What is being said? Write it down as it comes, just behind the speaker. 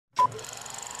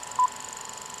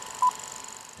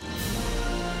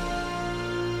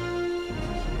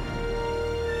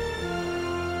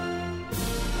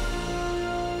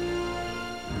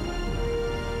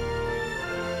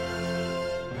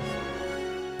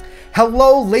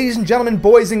Hello, ladies and gentlemen,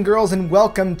 boys and girls, and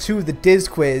welcome to the Diz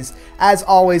Quiz. As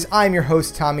always, I'm your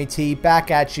host, Tommy T,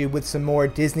 back at you with some more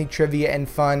Disney trivia and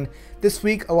fun. This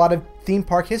week, a lot of theme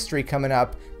park history coming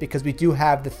up because we do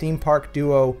have the theme park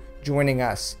duo joining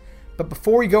us. But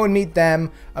before we go and meet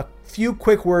them, a few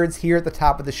quick words here at the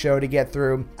top of the show to get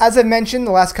through. As I mentioned,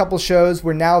 the last couple shows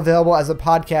were now available as a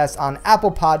podcast on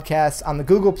Apple Podcasts, on the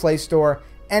Google Play Store,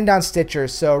 and on Stitcher,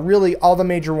 so really all the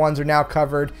major ones are now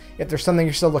covered. If there's something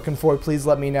you're still looking for, please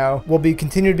let me know. We'll be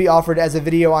continue to be offered as a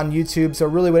video on YouTube, so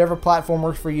really whatever platform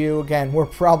works for you, again, we're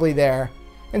probably there.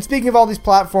 And speaking of all these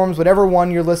platforms, whatever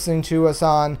one you're listening to us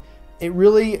on, it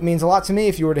really means a lot to me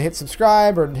if you were to hit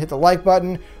subscribe or hit the like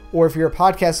button, or if you're a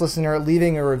podcast listener,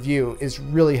 leaving a review is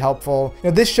really helpful.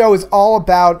 Now, this show is all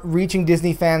about reaching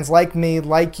Disney fans like me,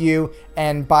 like you,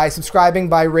 and by subscribing,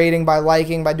 by rating, by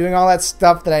liking, by doing all that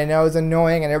stuff that I know is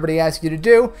annoying and everybody asks you to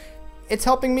do, it's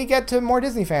helping me get to more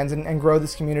Disney fans and grow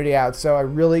this community out. So I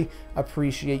really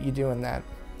appreciate you doing that.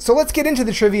 So let's get into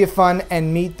the trivia fun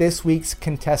and meet this week's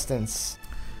contestants.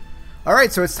 All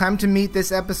right, so it's time to meet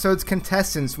this episode's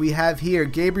contestants. We have here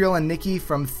Gabriel and Nikki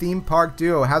from Theme Park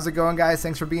Duo. How's it going, guys?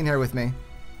 Thanks for being here with me.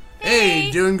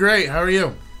 Hey, doing great. How are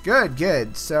you?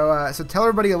 Good. So tell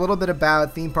everybody a little bit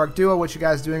about Theme Park Duo, what you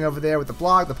guys doing over there with the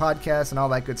blog, the podcast, and all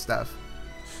that good stuff.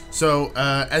 So,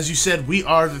 as you said, we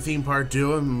are the Theme Park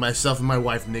Duo, myself and my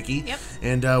wife, Nikki. Yep.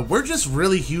 And we're just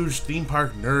really huge theme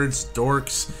park nerds,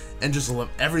 dorks, and just love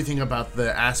everything about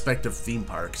the aspect of theme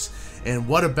parks. And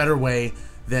what a better way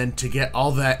than to get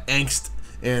all that angst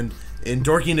and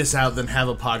dorkiness out than have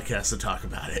a podcast to talk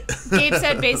about it. Gabe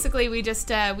said basically we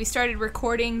just we started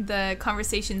recording the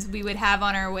conversations we would have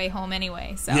on our way home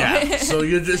anyway. So yeah, so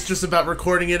you're just about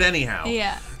recording it anyhow.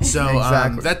 Yeah. So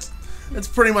exactly. That's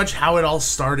pretty much how it all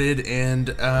started,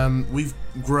 and we've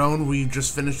grown. We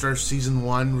just finished our season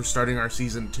 1. We're starting our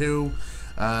season 2.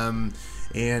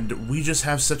 And we just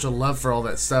have such a love for all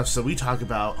that stuff. So we talk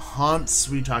about haunts,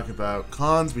 we talk about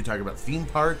cons, we talk about theme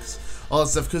parks, all that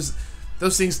stuff, because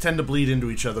those things tend to bleed into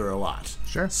each other a lot.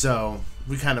 Sure. So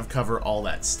we kind of cover all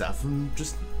that stuff and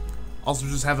just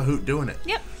have a hoot doing it.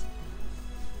 Yep.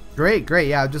 Great.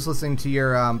 Yeah, just listening to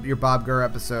your Bob Gurr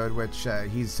episode, which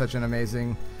he's such an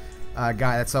amazing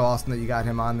guy. That's so awesome that you got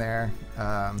him on there.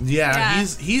 Yeah,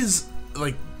 he's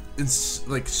like... It's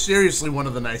like seriously one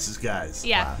of the nicest guys.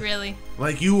 Yeah, Wow. Really.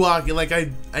 Like you walk, like I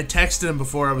texted him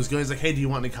before I was going. He's like, "Hey, do you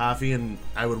want any coffee?" And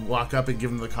I would walk up and give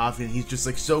him the coffee, and he's just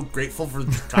like so grateful for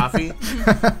the coffee.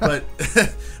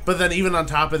 but then even on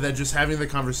top of that, just having the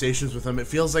conversations with him, it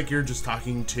feels like you're just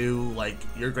talking to like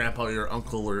your grandpa, or your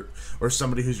uncle, or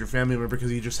somebody who's your family member, because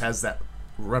he just has that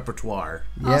repertoire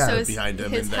behind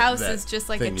him. His and house that is just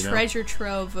like thing, a treasure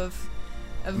trove of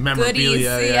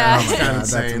memorabilia. goodies. Yeah. Oh my God,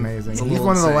 that's insane. amazing. It's a He's little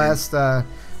one of insane.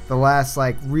 the last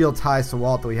like real ties to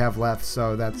Walt that we have left.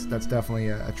 So that's definitely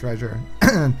a treasure.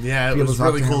 Yeah, it Be able was to talk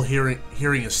really to cool him.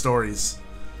 hearing his stories.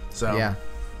 So Yeah,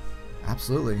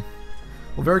 absolutely.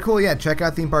 Well, very cool. Yeah, check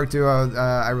out Theme Park Duo.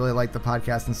 I really like the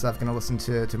podcast and stuff. Gonna listen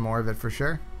to more of it for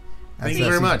sure. Thank you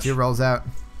very much. Season 2 rolls out.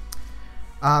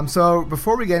 So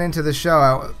before we get into the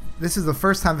show, this is the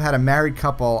first time I've had a married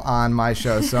couple on my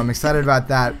show, so I'm excited about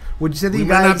that. Would you say that we you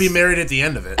might guys not be married at the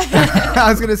end of it. I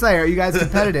was gonna say, are you guys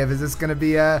competitive? Is this gonna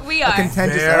be We a are.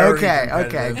 contentious? Very Okay,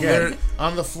 competitive. good.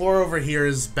 On the floor over here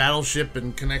is Battleship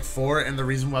and Connect 4, and the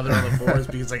reason why they're on the floor is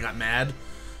because I got mad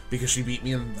because she beat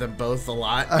me in them both a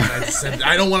lot, and I just said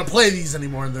I don't want to play these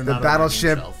anymore, and they're The not.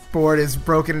 Battleship on my shelf. board is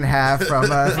broken in half from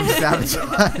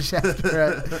Sabotage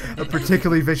after a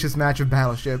particularly vicious match of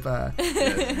Battleship.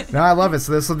 No, I love it.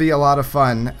 So this will be a lot of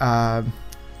fun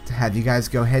to have you guys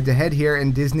go head to head here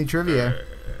in Disney trivia.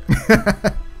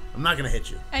 I'm not gonna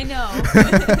hit you. I know.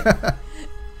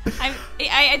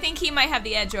 I think he might have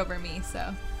the edge over me,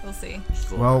 so we'll see.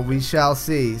 Well, we shall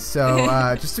see. So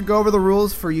just to go over the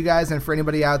rules for you guys and for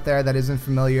anybody out there that isn't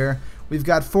familiar, we've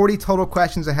got 40 total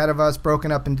questions ahead of us,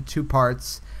 broken up into 2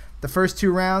 parts. The first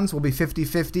 2 rounds will be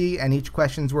 50-50, and each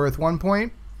question's worth 1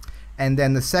 point. And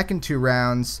then the second 2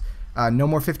 rounds, no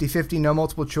more 50-50, no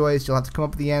multiple choice. You'll have to come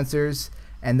up with the answers,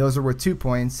 and those are worth 2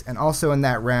 points. And also in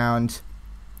that round,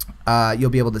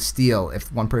 you'll be able to steal.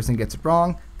 If one person gets it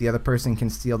wrong, the other person can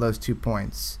steal those 2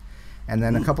 points. And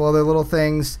then a couple other little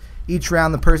things. Each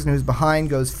round, the person who's behind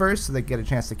goes first, so they get a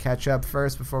chance to catch up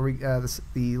first before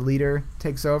the leader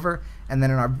takes over. And then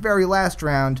in our very last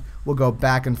round, we'll go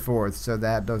back and forth, so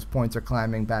that those points are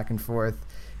climbing back and forth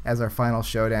as our final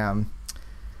showdown.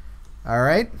 All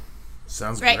right?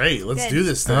 Sounds Right. great. Let's Good. do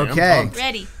this thing. Okay. I'm pumped.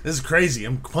 Ready. This is crazy.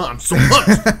 I'm so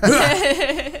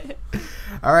pumped.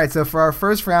 All right, so for our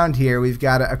first round here, we've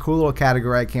got a cool little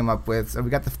category I came up with. So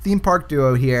we got the Theme Park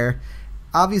Duo here,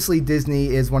 obviously Disney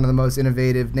is one of the most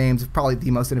innovative names, probably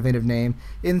the most innovative name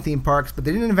in theme parks, but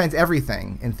they didn't invent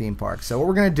everything in theme parks. So what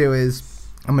we're going to do is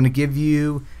I'm going to give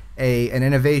you an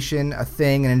innovation, a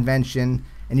thing, an invention,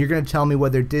 and you're going to tell me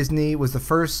whether Disney was the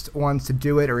first ones to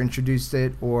do it or introduced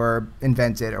it or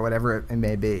invent it or whatever it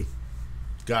may be.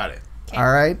 Got it. Okay.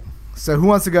 All right. So who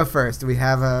wants to go first? Do we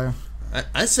have a...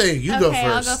 I say you go first.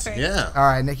 I'll go first. Yeah. All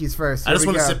right, Nikki's first. I just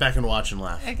want to go. sit back and watch and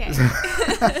laugh. Okay.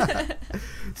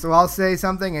 So I'll say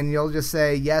something, and you'll just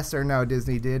say yes or no,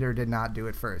 Disney did or did not do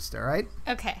it first, all right?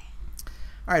 Okay.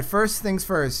 All right, first things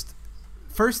first.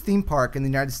 First theme park in the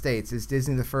United States. Is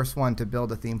Disney the first one to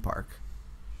build a theme park?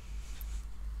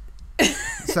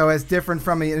 So it's different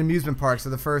from an amusement park. So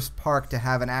the first park to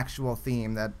have an actual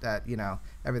theme that you know,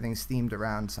 everything's themed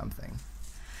around something.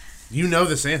 You know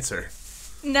this answer.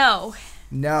 No.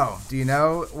 No. Do you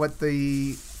know what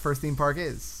the first theme park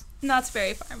is? Knott's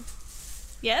Berry Farm.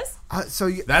 Yes?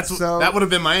 That would have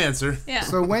been my answer. Yeah.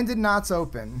 So when did Knott's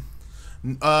open?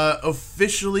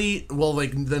 Officially, well,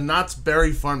 like the Knott's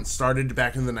Berry Farm started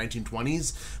back in the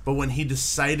 1920s, but when he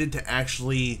decided to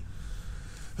actually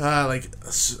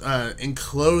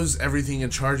enclose everything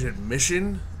and charge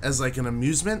admission as like an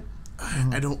amusement,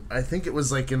 I think it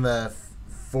was like in the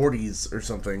 40s or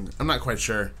something. I'm not quite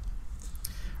sure.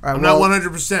 All right, I'm not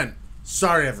 100%.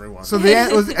 Sorry, everyone. So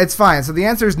it's fine. So the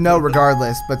answer is no,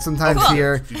 regardless. But sometimes Cool.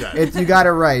 here, you got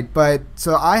it right. But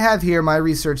so I have here. My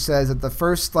research says that the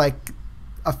first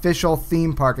official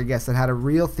theme park, I guess, that had a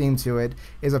real theme to it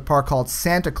is a park called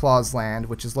Santa Claus Land,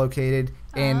 which is located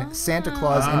in Santa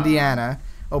Claus, Indiana.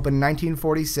 Opened in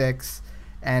 1946,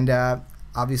 and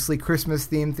obviously Christmas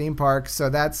themed theme park. So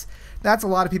that's a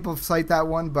lot of people cite that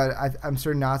one, but I'm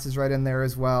sure Knott's is right in there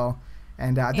as well.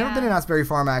 And I've never been to Knott's Berry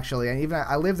Farm, actually. And even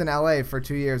I lived in LA for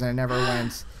 2 years and I never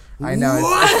went. I know.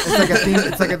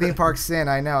 It's like a theme park sin.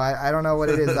 I know. I don't know what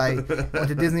it is. I went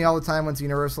to Disney all the time, went to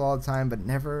Universal all the time, but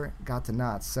never got to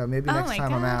Knott's. So maybe next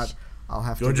time I'm out, I'll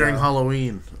have to go during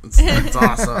Halloween. It's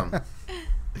awesome.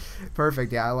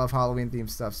 Perfect. Yeah, I love Halloween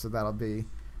themed stuff, so that'll be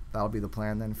the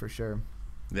plan then for sure.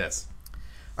 Yes.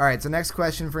 All right. So next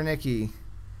question for Nikki: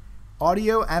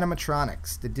 audio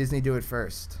animatronics. Did Disney do it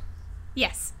first?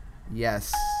 Yes.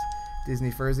 Yes.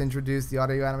 Disney first introduced the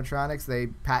audio animatronics. They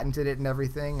patented it and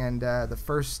everything, and the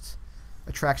first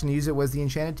attraction to use it was the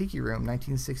Enchanted Tiki Room,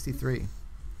 1963.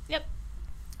 Yep.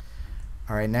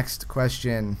 All right, next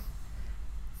question.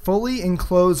 Fully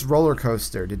enclosed roller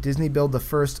coaster. Did Disney build the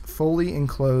first fully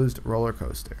enclosed roller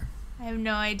coaster? I have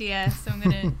no idea, so I'm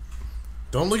going to...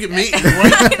 Don't look at me.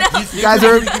 What? You guys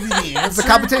are... give you the answer? It's a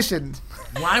competition.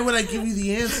 Why would I give you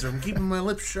the answer? I'm keeping my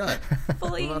lips shut.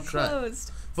 Fully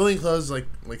enclosed. Fully enclosed, like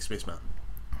Space Mountain.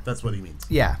 That's what he means.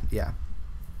 Yeah.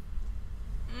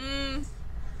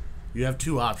 You have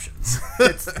two options.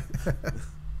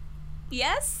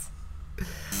 Yes?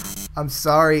 I'm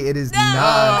sorry, it is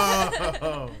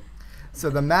not. So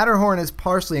the Matterhorn is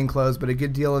partially enclosed, but a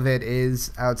good deal of it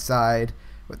is outside.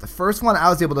 But the first one I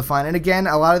was able to find, and again,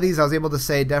 a lot of these I was able to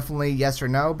say definitely yes or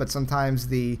no, but sometimes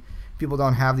the people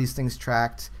don't have these things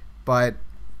tracked. But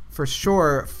for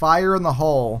sure, Fire in the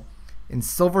Hole in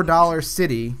Silver Dollar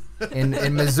City in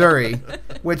Missouri,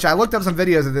 which I looked up some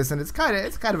videos of this, and it's kind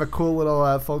of a cool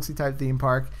little folksy type theme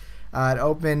park. It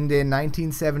opened in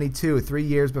 1972, 3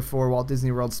 years before Walt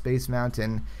Disney World Space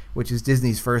Mountain, which is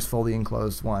Disney's first fully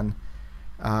enclosed one.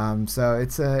 So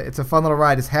it's a fun little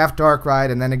ride. It's half dark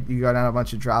ride, and then you go down a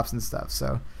bunch of drops and stuff.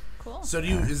 So cool. So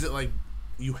is it like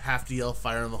you have to yell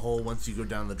 "Fire in the Hole" once you go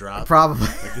down the drop? Probably.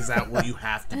 Like, is that what you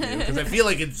have to do? Because I feel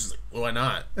like it's just, why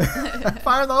not?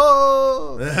 Fire in the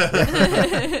hole.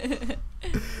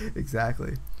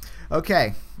 Exactly.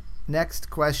 Okay. Next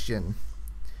question.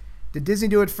 Did Disney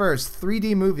do it first?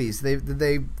 3D movies. Did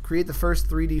they create the first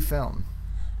 3D film?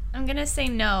 I'm going to say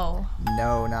no.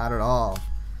 No, not at all.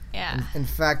 Yeah. In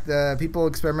fact, people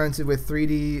experimented with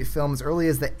 3D films early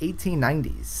as the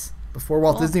 1890s. Before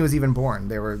Walt Disney was even born,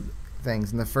 there were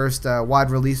things. And the first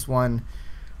wide release one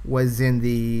was in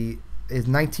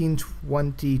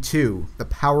 1922. The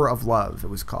Power of Love, it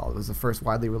was called. It was the first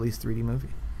widely released 3D movie.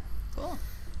 Cool.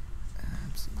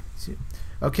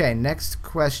 Okay, next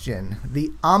question. The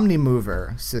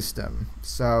Omnimover system.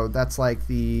 So that's like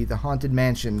the Haunted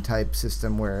Mansion type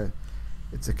system where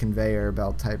it's a conveyor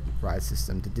belt type ride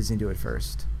system. Did Disney do it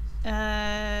first?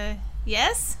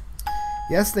 Yes?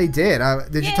 Yes, they did.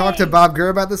 Did you talk to Yay. Bob Gurr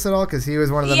about this at all? Because he was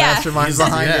one of the Yeah. masterminds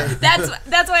behind it.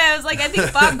 That's why I was like, I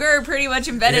think Bob Gurr pretty much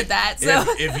invented that. So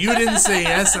If you didn't say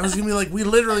yes, I was gonna be like, we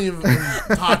literally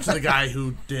talked to the guy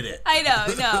who did it. I know,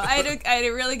 no, I had a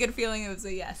really good feeling it was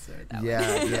a yes or that one.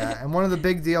 Yeah. And one of the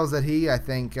big deals that he, I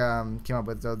think, came up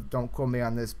with, though, don't quote me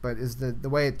on this, but is the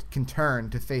way it can turn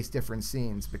to face different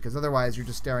scenes. Because otherwise you're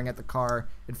just staring at the car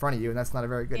in front of you, and that's not a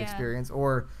very good experience.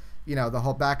 Or, the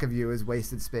whole back of you is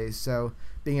wasted space. So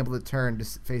being able to turn to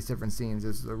face different scenes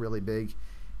is a really big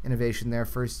innovation there.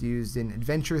 First used in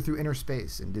Adventure Through Inner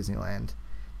Space in Disneyland,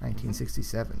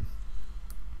 1967.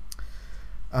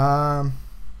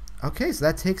 Okay, so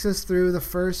that takes us through the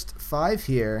first 5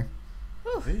 here.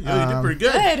 Hey, you did pretty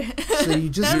good. Good. So you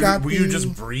just got Were you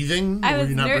just breathing? I Were was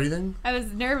you not breathing? I was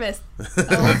nervous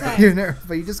the whole time. You're nervous,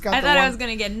 but you just got I the thought one. I was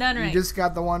gonna get none right. You just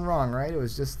got the one wrong, right? It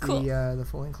was just Cool. the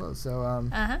full enclosed. So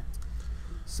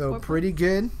so 4 pretty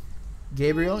good.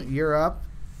 Gabriel, you're up.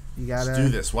 You gotta Let's do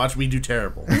this. Watch me do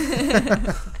terrible.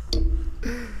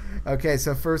 Okay,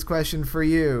 so first question for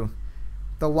you: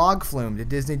 the log flume. Did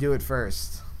Disney do it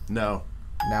first? No.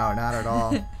 No, not at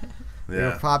all. They were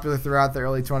Yeah. popular throughout the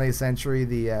early 20th century.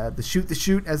 The shoot the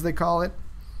shoot, as they call it.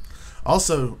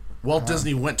 Also, Walt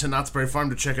Disney went to Knott's Berry Farm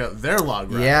to check out their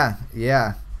log ride.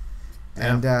 Yeah.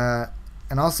 And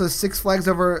also Six Flags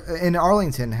over in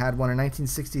Arlington had one in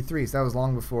 1963, so that was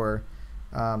long before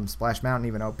Splash Mountain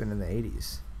even opened in the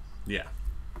 80s. Yeah.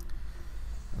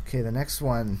 Okay, the next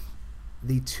one,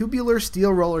 the tubular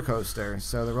steel roller coaster.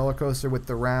 So the roller coaster with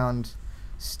the round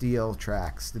steel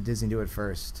tracks. Did Disney do it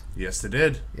first? Yes, they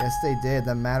did. Yes, they did.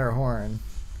 The Matterhorn.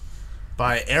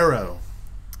 By Arrow.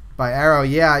 By Arrow,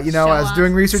 yeah. I Show was off.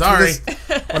 doing research Sorry. for this.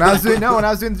 When I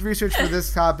was doing research for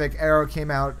this topic, Arrow came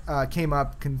up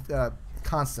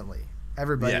constantly.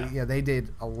 Everybody, Yeah. they did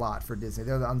a lot for Disney.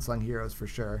 They're the unsung heroes for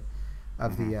sure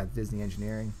of the Disney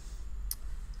engineering.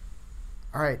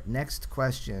 All right, next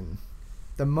question.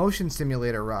 The motion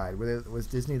simulator ride. Was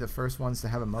Disney the first ones to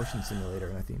have a motion simulator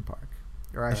in a theme park?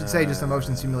 Or I should say just a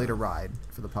motion simulator ride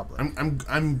for the public.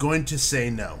 I'm going to say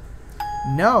no.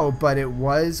 No, but it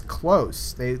was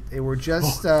close. They were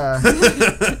just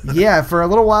yeah. For a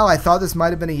little while, I thought this might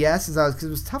have been a yes, because it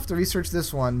was tough to research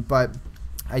this one. But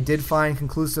I did find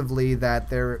conclusively that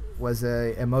there was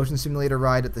a motion simulator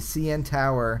ride at the CN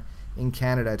Tower in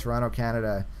Canada, Toronto,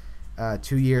 Canada,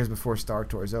 2 years before Star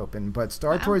Tours opened. But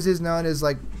Star Tours is known as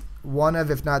like one of,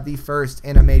 if not the first,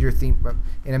 in a major theme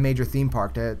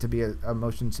park to be a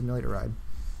motion simulator ride.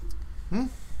 That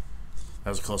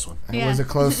was a close one. It was a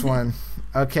close one.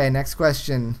 Okay, next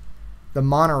question. The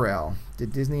monorail.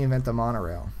 Did Disney invent the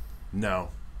monorail? No.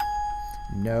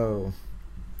 No.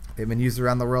 They've been used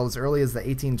around the world as early as the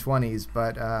 1820s,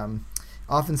 but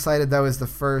often cited, though, as the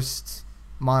first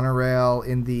monorail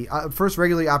in the first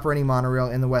regularly operating monorail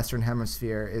in the Western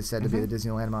Hemisphere is said to be the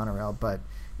Disneyland monorail, but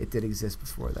it did exist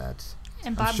before that.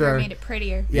 And Bob sure- Gurr made it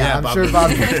prettier. Yeah, I'm Bob- sure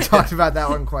Bob talked about that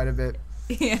one quite a bit.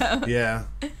 Yeah. Yeah.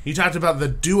 He talked about the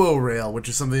Duo Rail, which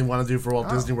is something he wanted to do for Walt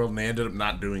Disney World, and they ended up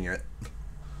not doing it.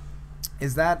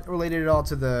 Is that related at all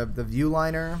to the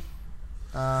Viewliner?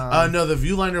 No, the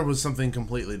Viewliner was something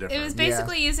completely different. It was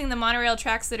basically using the monorail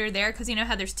tracks that are there, because you know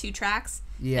how there's 2 tracks?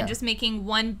 Yeah. And just making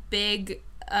one big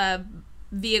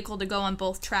vehicle to go on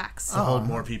both tracks. to hold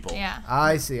more people. Yeah.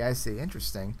 I see.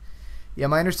 Interesting. Yeah,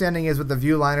 my understanding is with the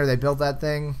Viewliner, they built that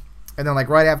thing, and then like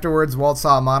right afterwards, Walt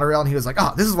saw a monorail, and he was like,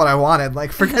 "Oh, this is what I wanted.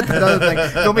 Like, forget that other thing.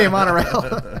 Build me a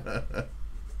monorail."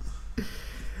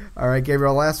 All right,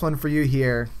 Gabriel, last one for you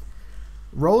here.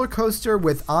 Roller coaster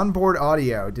with onboard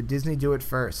audio. Did Disney do it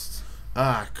first?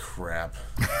 Ah, crap.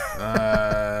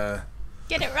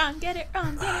 Get it wrong, get it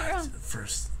wrong, get it wrong.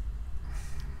 First,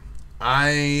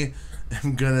 I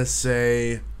am gonna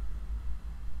say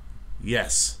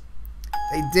yes.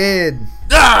 They did.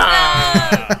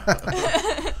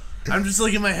 Ah! I'm just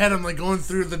like in my head. I'm like going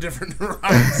through the different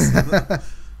rides.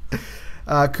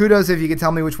 Kudos if you could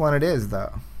tell me which one it is,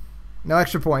 though. No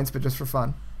extra points, but just for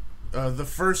fun. The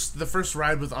first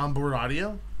ride with onboard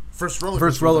audio. First roller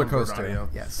First coaster. roller with onboard coaster. Audio.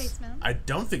 Yes. Space Mountain. I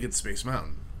don't think it's Space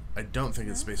Mountain.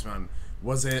 It's Space Mountain.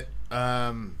 Was it?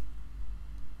 I'm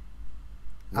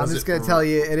just going to tell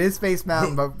you, it is Space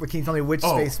Mountain, but can you tell me which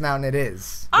Space Mountain it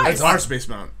is? It's our Space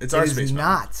Mountain. It's our Space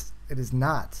Mountain. It is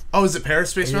not. Oh, is it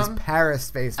Paris Space It is Mountain? Paris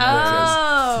Space Mountain.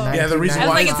 Oh. Yeah, the reason I was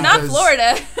why like, is it's not because-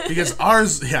 Florida. Because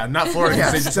ours, not Florida, because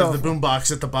Yeah, they just still. have the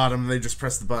boombox at the bottom and they just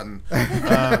press the button.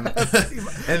 And what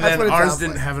then it ours sounds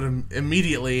didn't like. have it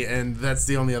immediately, and that's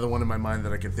the only other one in my mind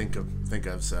that I can think of.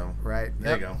 So Right.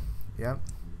 there you go. Yep.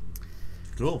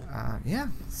 Cool. Yeah.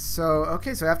 So,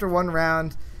 okay, so after one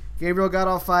round, Gabriel got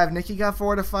all 5. Nikki got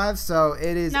 4 to 5. So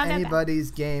it is Not that bad.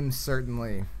 anybody's game,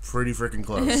 certainly. Pretty freaking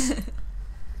close.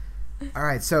 All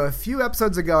right, so a few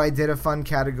episodes ago, I did a fun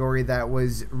category that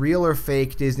was real or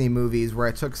fake Disney movies, where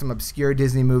I took some obscure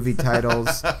Disney movie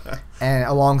titles and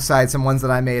alongside some ones that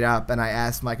I made up, and I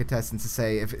asked my contestants to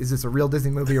say, is this a real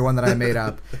Disney movie or one that I made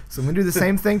up? So I'm going to do the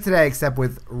same thing today, except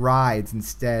with rides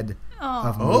instead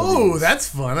of movies. Oh, that's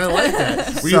fun. I like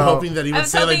that. Were you So- hoping that he I would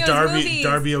was say hoping like it was Darby movies.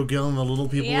 Darby O'Gill and the Little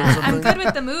People or Yeah, something? I'm good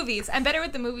with the movies. I'm better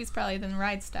with the movies probably than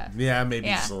ride stuff. Yeah, maybe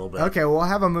Yeah. just a little bit. Okay, we'll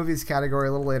have a movies category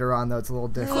a little later on, though. It's a little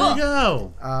different. There you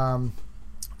go.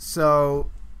 So,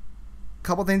 a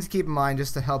couple things to keep in mind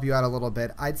just to help you out a little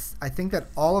bit. I think that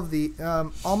all of the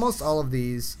almost all of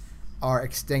these are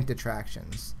extinct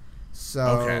attractions. So,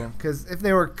 Okay. because if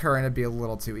they were current, it'd be a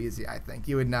little too easy. I think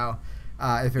you would know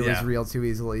if it was Yeah. real too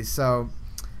easily. So,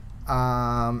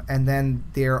 and then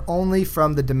they're only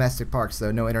from the domestic parks,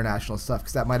 though no international stuff,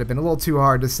 because that might have been a little too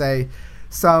hard to say.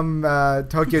 Some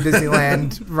Tokyo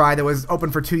Disneyland ride that was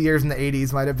open for 2 years in the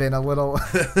 80s might have been a little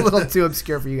too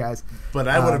obscure for you guys. But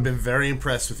I would have been very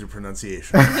impressed with your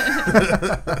pronunciation.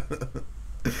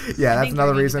 Yeah, that's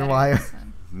another reason why.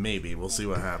 Maybe. We'll see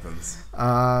what happens.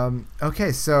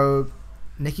 Okay, so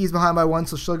Nikki's behind by 1,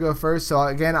 so she'll go first. So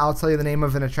again, I'll tell you the name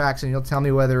of an attraction. You'll tell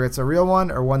me whether it's a real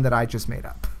one or one that I just made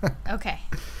up. Okay.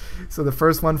 So the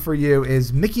first one for you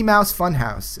is Mickey Mouse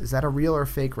Funhouse. Is that a real or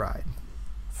fake ride?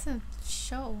 It's a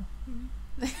show.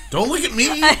 Don't look at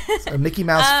me. A Mickey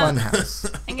Mouse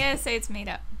Funhouse. I'm gonna say it's made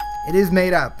up. It is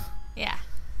made up. Yeah.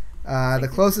 The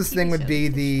closest TV thing would shows.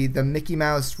 be the Mickey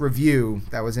Mouse Review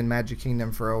that was in Magic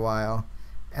Kingdom for a while,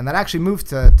 and that actually moved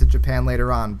to Japan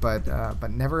later on, but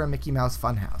never a Mickey Mouse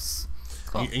Funhouse.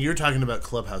 Cool. And you're talking about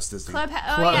Clubhouse Disney. Oh,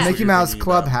 Club- yeah. Mickey you're Mouse thinking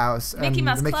about. Clubhouse and Mickey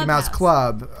Mouse the Mickey Mouse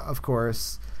Clubhouse. Club, of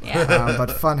course, Yeah. but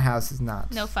Funhouse is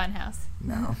not. No fun house.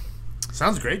 No.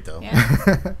 Sounds great though.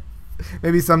 Yeah.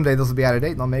 Maybe someday this will be out of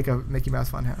date and they'll make a Mickey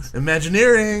Mouse Funhouse.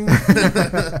 Imagineering.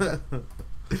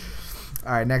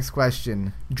 All right, next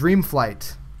question. Dream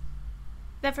Flight.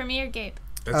 That for me or Gabe?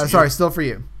 That's Sorry, you. still for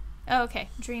you. Oh, okay.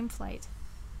 Dream Flight.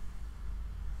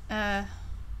 I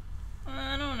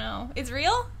don't know. It's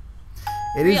real?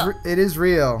 Real. It is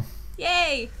real.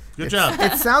 Yay! Good job.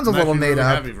 It sounds a I'm little actually made really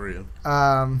up. Happy for you.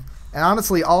 And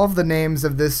honestly, all of the names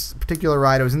of this particular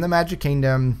ride, it was in the Magic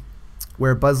Kingdom,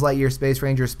 where Buzz Lightyear Space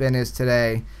Ranger Spin is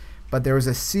today. But there was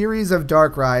a series of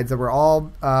dark rides that were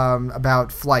all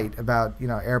about flight, about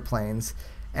airplanes.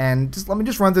 And let me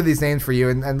run through these names for you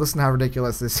and listen to how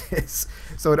ridiculous this is.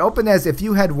 So it opened as If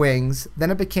You Had Wings, then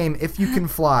it became If You Can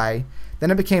Fly,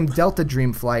 then it became Delta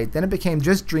Dream Flight, then it became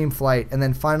just Dream Flight, and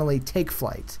then finally Take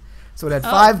Flight. So it had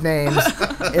 5 names.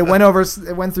 It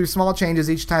went through small changes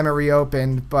each time it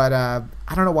reopened, but I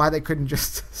don't know why they couldn't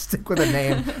just stick with a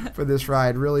name for this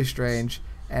ride. Really strange.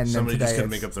 And Somebody then just today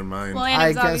couldn't make up their mind. Well, I and it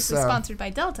was guess obviously so. sponsored by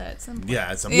Delta at some point.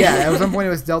 Yeah, at some yeah, at some point it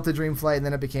was Delta Dream Flight, and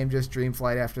then it became just Dream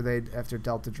Flight after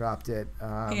Delta dropped it.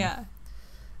 Yeah.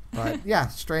 But yeah,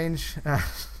 strange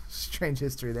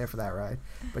history there for that ride.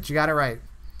 But you got it right.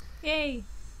 Yay.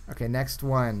 Okay, next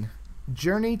one.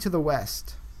 Journey to the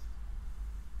West.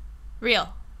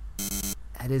 Real.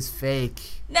 That is fake.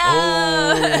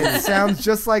 No! It sounds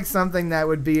just like something that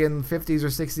would be in 50s or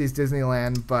 60s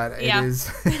Disneyland, but Yeah.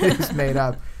 it is made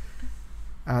up.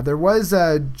 There was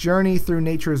a Journey Through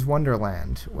Nature's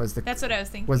Wonderland. That's what I was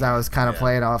thinking. I was kind of Yeah.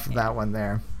 playing off of that one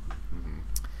there.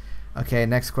 Okay,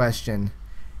 next question.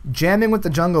 Jamming with the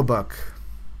Jungle Book.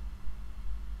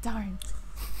 Darn.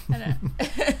 I don't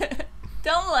know.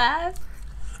 Don't laugh.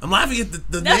 I'm laughing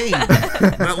at the name.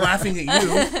 I'm not laughing at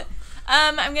you.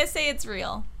 I'm gonna say it's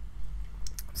real.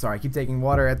 Sorry, I keep taking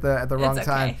water at the wrong okay.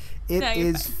 time. It No, you're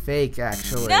is fake,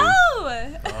 actually. No!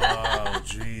 Oh,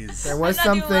 jeez. There was I'm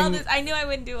not doing all something. this. I knew I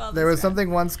wouldn't do all this. There was crap.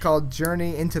 something once called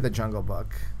Journey into the Jungle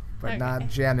Book, but Okay. not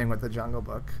Jamming with the Jungle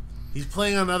Book. He's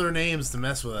playing on other names to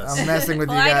mess with us. I'm messing with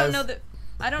Well, you I guys.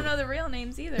 don't know the real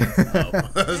names either. So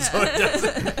it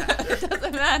doesn't matter. It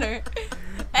doesn't matter.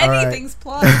 All right. Anything's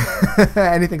plausible.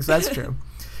 Anything, so that's true.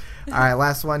 All right,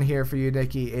 last one here for you,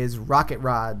 Nikki, is Rocket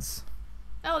Rods.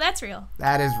 Oh, that's real.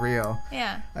 That is real.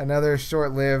 Yeah. Another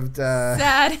short-lived.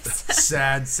 Sad.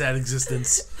 Sad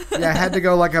existence. Yeah, I had to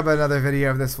go look up another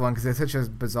video of this one because it's such a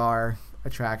bizarre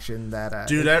attraction that.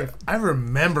 Dude, if I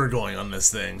remember going on this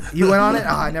thing. you went on it?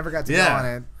 Oh, I never got to Yeah. go on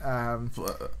it.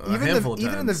 A handful of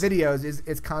Even in the times. videos,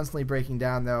 it's constantly breaking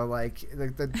down though. Like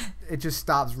it just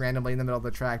stops randomly in the middle of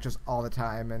the track just all the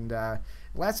time, and it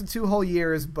lasted 2 whole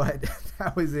years. But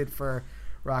that was it for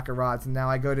Rocket Rods, and now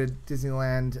I go to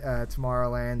Disneyland,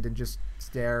 Tomorrowland, and just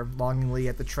stare longingly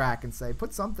at the track and say,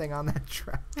 put something on that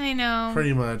track. I know.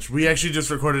 Pretty much. We actually just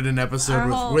recorded an episode Our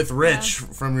whole- with Rich yeah.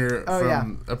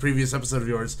 from a previous episode of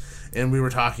yours, and we were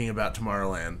talking about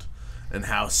Tomorrowland and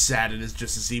how sad it is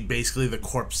just to see basically the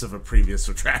corpse of a previous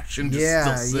attraction just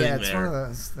still sitting it's there. one of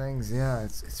those things. Yeah,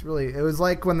 it's really, it was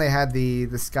like when they had the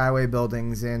Skyway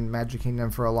buildings in Magic Kingdom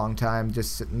for a long time,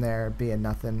 just sitting there being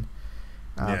nothing.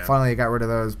 Yeah. Finally, I got rid of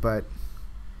those, but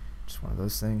just one of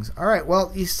those things. All right,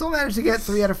 well, you still managed to get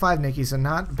 3 out of 5, Nikki, so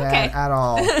not bad Okay. at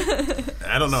all.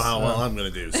 I don't know how well I'm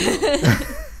going to do.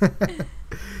 So.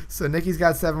 So Nikki's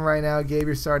got 7 right now. Gabe,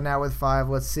 you're starting out with 5.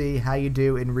 Let's see how you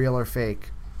do in real or fake.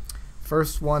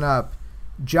 First one up,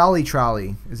 Jolly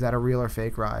Trolley. Is that a real or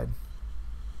fake ride?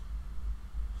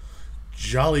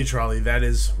 Jolly Trolley, that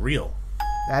is real.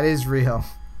 That is real.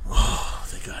 Oh,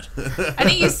 thank God. I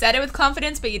think you said it with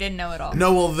confidence, but you didn't know it all.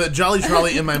 No, well, the Jolly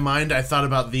Trolley in my mind, I thought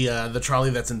about the trolley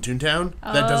that's in Toontown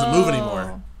that doesn't move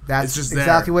anymore. That's It's just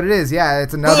exactly there. what it is. Yeah,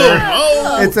 it's another.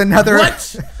 Oh, It's another.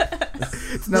 what?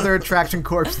 It's another attraction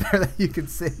corpse there that you can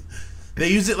see. They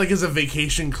use it like as a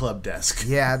vacation club desk.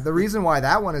 Yeah, the reason why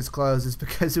that one is closed is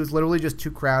because it was literally just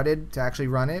too crowded to actually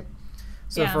run it.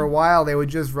 So Yeah. for a while, they would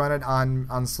just run it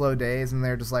on slow days, and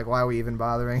they're just like, why are we even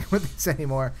bothering with this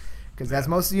anymore? Because as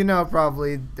most of you know,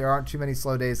 probably, there aren't too many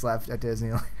slow days left at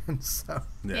Disneyland. So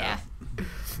Yeah.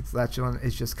 that one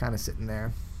is just kind of sitting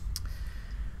there.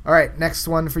 All right, next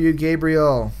one for you,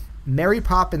 Gabriel. Mary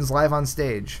Poppins live on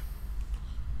stage.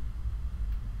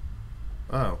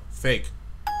 Oh, fake.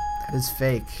 That is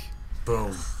fake.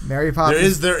 Boom. Mary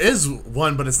Poppins. There is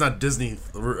one, but it's not Disney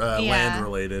land Yeah.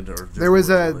 related. Or Disney There was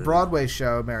a World related. Broadway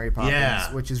show, Mary Poppins,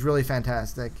 Yeah. which is really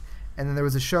fantastic. And then there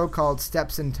was a show called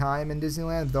Steps in Time in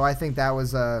Disneyland, though I think that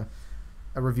was a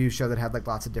review show that had like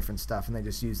lots of different stuff, and they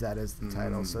just used that as the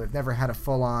title. So they've never had a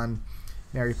full-on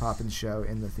Mary Poppins show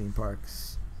in the theme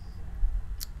parks.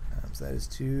 So that is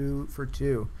 2 for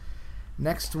 2.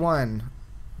 Next one,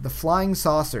 the Flying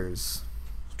Saucers.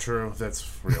 True,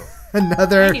 that's real. I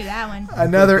Another knew that one.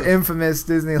 another infamous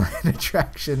Disneyland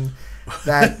attraction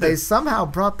that they somehow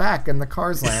brought back in the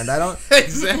Cars Land. I don't.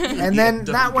 Exactly. And then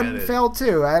Don't that get one it. failed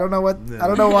too. I don't know what. I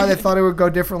don't know why they thought it would go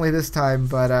differently this time,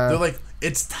 but They're like,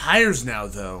 it's tires now,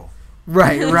 though.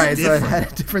 right. So it different.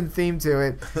 had a different theme to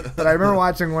it. But I remember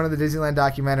watching one of the Disneyland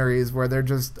documentaries where they're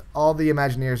just all the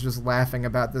Imagineers just laughing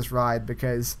about this ride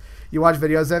because you watch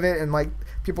videos of it and like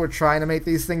people are trying to make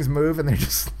these things move and they're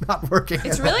just not working.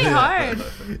 It's at all. really hard.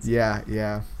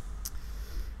 Yeah.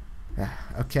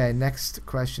 Okay, next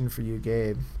question for you,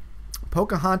 Gabe.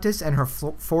 Pocahontas and her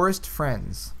forest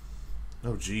friends.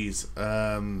 Oh, geez.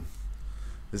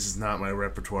 This is not my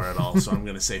repertoire at all, so I'm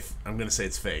gonna say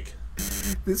it's fake.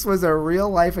 This was a real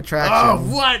life attraction. Oh,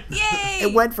 what? Yay!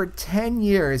 It went for 10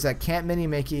 years at Camp Minnie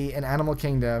Mickey and Animal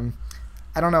Kingdom.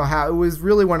 I don't know how. It was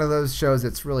really one of those shows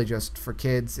that's really just for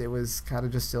kids. It was kind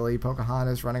of just silly.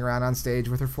 Pocahontas running around on stage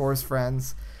with her forest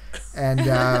friends. And,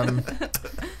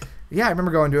 yeah, I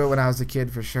remember going to it when I was a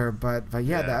kid for sure. But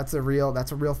yeah, that's a real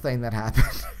thing that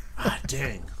happened. Ah,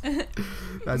 dang.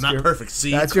 That's Not your- perfect. See?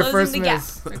 That's your first Closing the gap.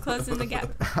 miss. We're closing the gap.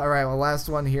 All right, well, last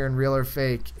one here in real or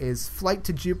fake is Flight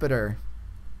to Jupiter.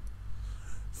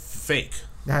 Fake.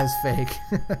 That is fake.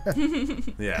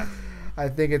 Yeah. I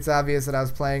think it's obvious that I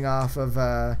was playing off of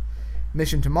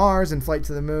Mission to Mars and Flight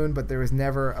to the Moon, but there was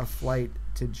never a flight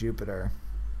to Jupiter.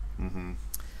 Mm-hmm.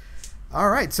 All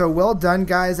right, so well done,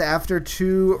 guys. After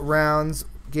 2 rounds,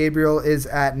 Gabriel is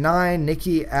at 9,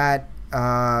 Nikki at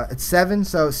 7.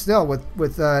 So still,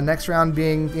 with next round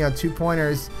being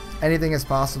 2-pointers, anything is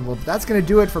possible. But that's going to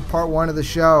do it for part 1 of the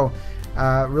show.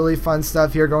 Really fun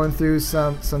stuff here, going through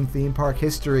some theme park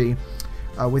history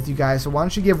with you guys. So why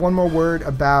don't you give one more word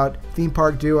about Theme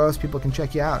Park Duos? People can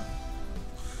check you out.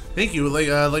 Thank you.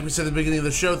 Like we said at the beginning of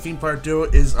the show, Theme Park Duo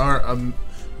is our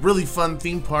really fun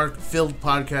theme park filled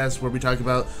podcast where we talk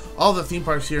about all the theme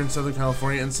parks here in Southern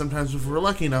California, and sometimes if we're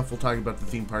lucky enough, we'll talk about the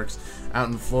theme parks out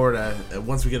in Florida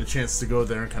once we get a chance to go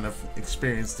there and kind of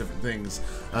experience different things.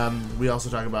 We also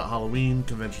talk about Halloween,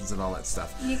 conventions, and all that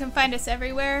stuff. You can find us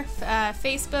everywhere.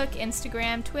 Facebook,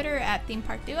 Instagram, Twitter at Theme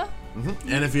Park Duo.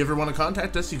 And if you ever want to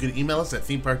contact us, you can email us at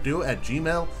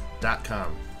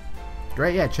themeparkduo@gmail.com.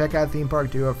 Great, yeah, check out Theme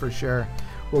Park Duo for sure.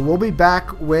 Well, we'll be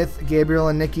back with Gabriel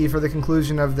and Nikki for the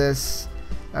conclusion of this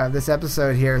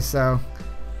episode here. So,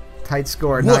 tight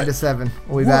score, What? 9-7.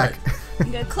 We'll be What? back.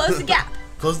 I'm going to close the gap.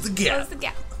 Close the gap. Close the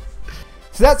gap.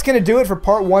 So that's going to do it for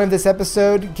part 1 of this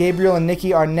episode. Gabriel and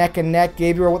Nikki are neck and neck.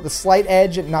 Gabriel with the slight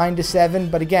edge at 9-7.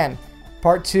 But again,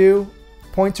 part 2,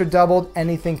 points are doubled.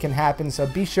 Anything can happen. So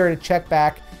be sure to check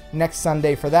back next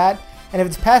Sunday for that. And if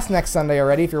it's past next Sunday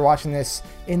already, if you're watching this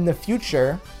in the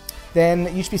future,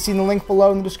 then you should be seeing the link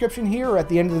below in the description here or at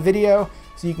the end of the video,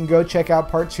 so you can go check out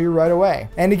part 2 right away.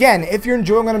 And again, if you're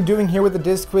enjoying what I'm doing here with the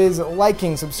Diz Quiz,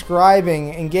 liking,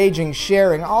 subscribing, engaging,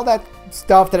 sharing, all that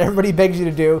stuff that everybody begs you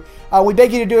to do, we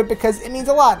beg you to do it because it means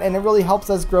a lot, and it really helps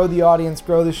us grow the audience,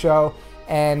 grow the show,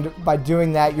 and by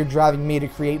doing that, you're driving me to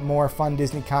create more fun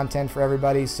Disney content for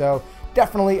everybody, so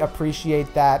definitely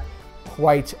appreciate that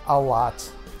quite a lot.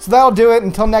 So that'll do it.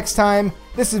 Until next time,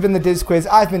 this has been the Diz Quiz.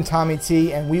 I've been Tommy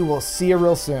T, and we will see you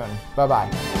real soon.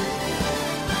 Bye-bye.